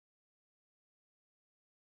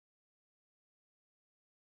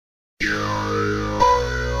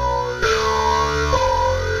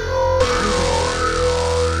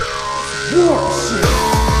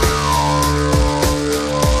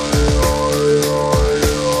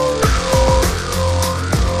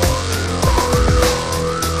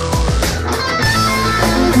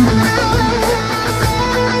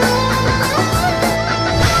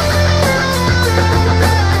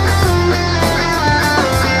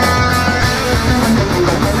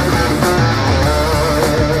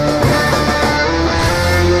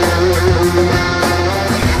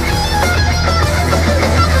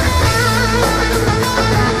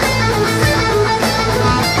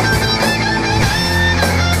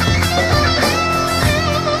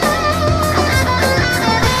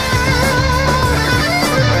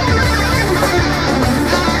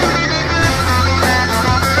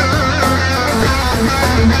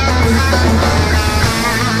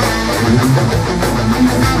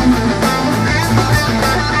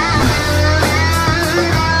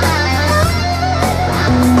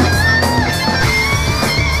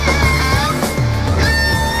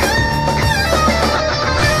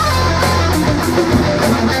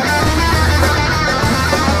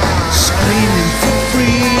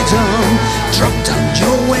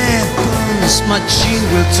Warmachine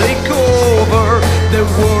will take over the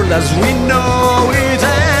world as we know it,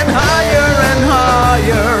 and higher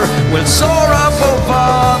will soar above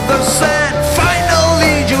others, and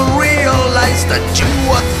finally you realize that you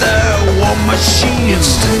are the Warmachine.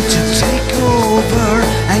 It's time to take over,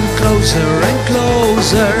 and closer,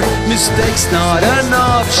 mistakes not an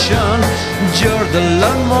option. You're the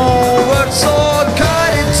lawnmower, so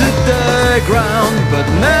cut it to the ground, but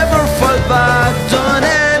never fall back down,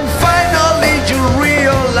 and finally you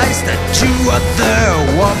realize that you are the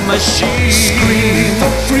Warmachine. Scream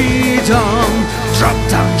for freedom, drop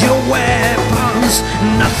down your weapons,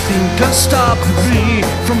 nothing can stop me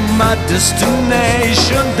from my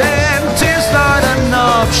destination. Then tears not an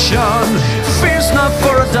option, fear's not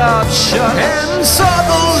for adoption, and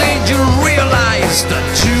suddenly you realize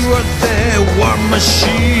that you are the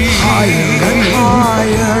Warmachine. Higher and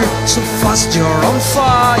higher, so fast you're on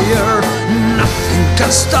fire, nothing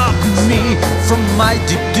can stop me from my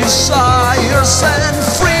deep desires, and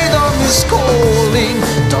freedom is calling,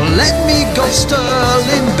 don't let me go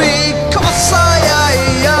stalling, because I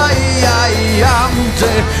am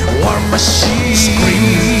the Warmachine.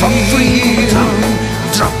 Scream for freedom,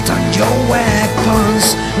 drop down your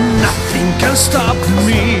weapons, nothing can stop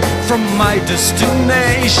me from my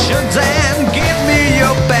destination, then give me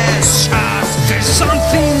your best shot. There's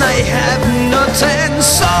something I have not, and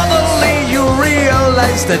suddenly you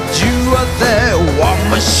realize that you are the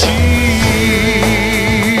Warmachine.